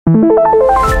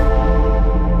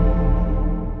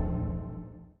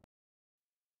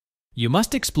You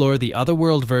must explore the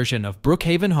Otherworld version of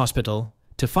Brookhaven Hospital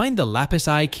to find the Lapis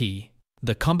Eye Key,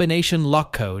 the combination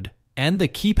lock code, and the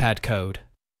Keypad code.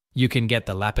 You can get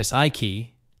the Lapis Eye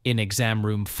Key in Exam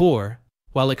Room 4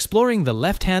 while exploring the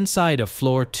left-hand side of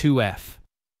floor 2F.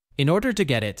 In order to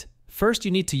get it, first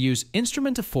you need to use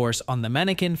Instrument of Force on the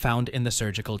mannequin found in the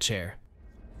surgical chair.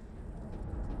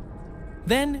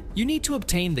 Then, you need to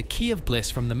obtain the Key of Bliss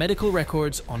from the medical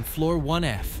records on floor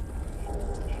 1F.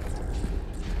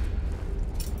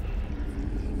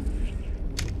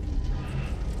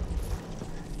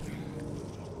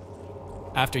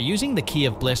 After using the Key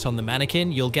of Bliss on the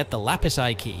mannequin, you'll get the Lapis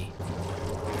Eye Key.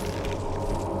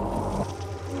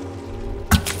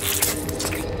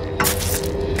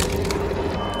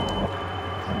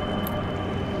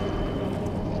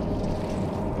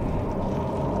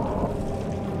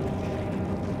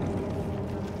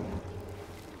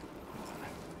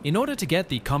 In order to get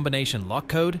the combination lock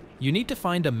code, you need to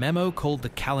find a memo called the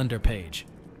calendar page.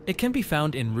 It can be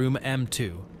found in room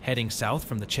M2, heading south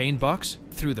from the chain box,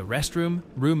 through the restroom,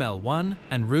 room L1,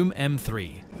 and room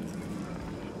M3.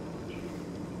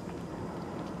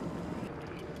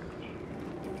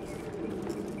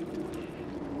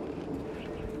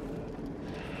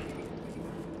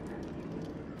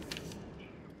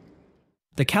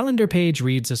 The calendar page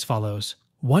reads as follows.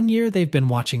 1 year they've been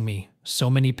watching me.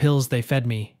 So many pills they fed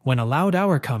me. When a loud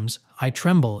hour comes, I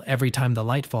tremble every time the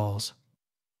light falls.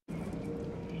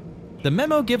 The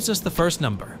memo gives us the first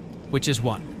number, which is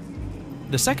 1.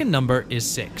 The second number is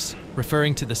 6,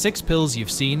 referring to the 6 pills you've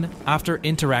seen after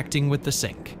interacting with the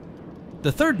sink.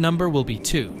 The third number will be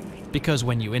 2, because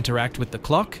when you interact with the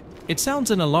clock, it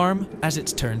sounds an alarm as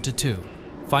it's turned to 2.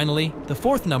 Finally, the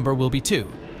fourth number will be 2,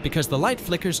 because the light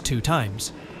flickers 2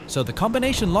 times, so the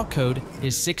combination lock code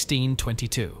is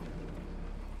 1622.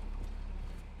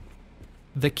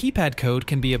 The keypad code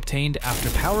can be obtained after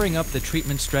powering up the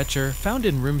treatment stretcher found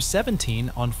in room 17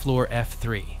 on floor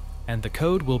F3, and the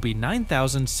code will be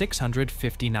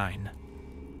 9659.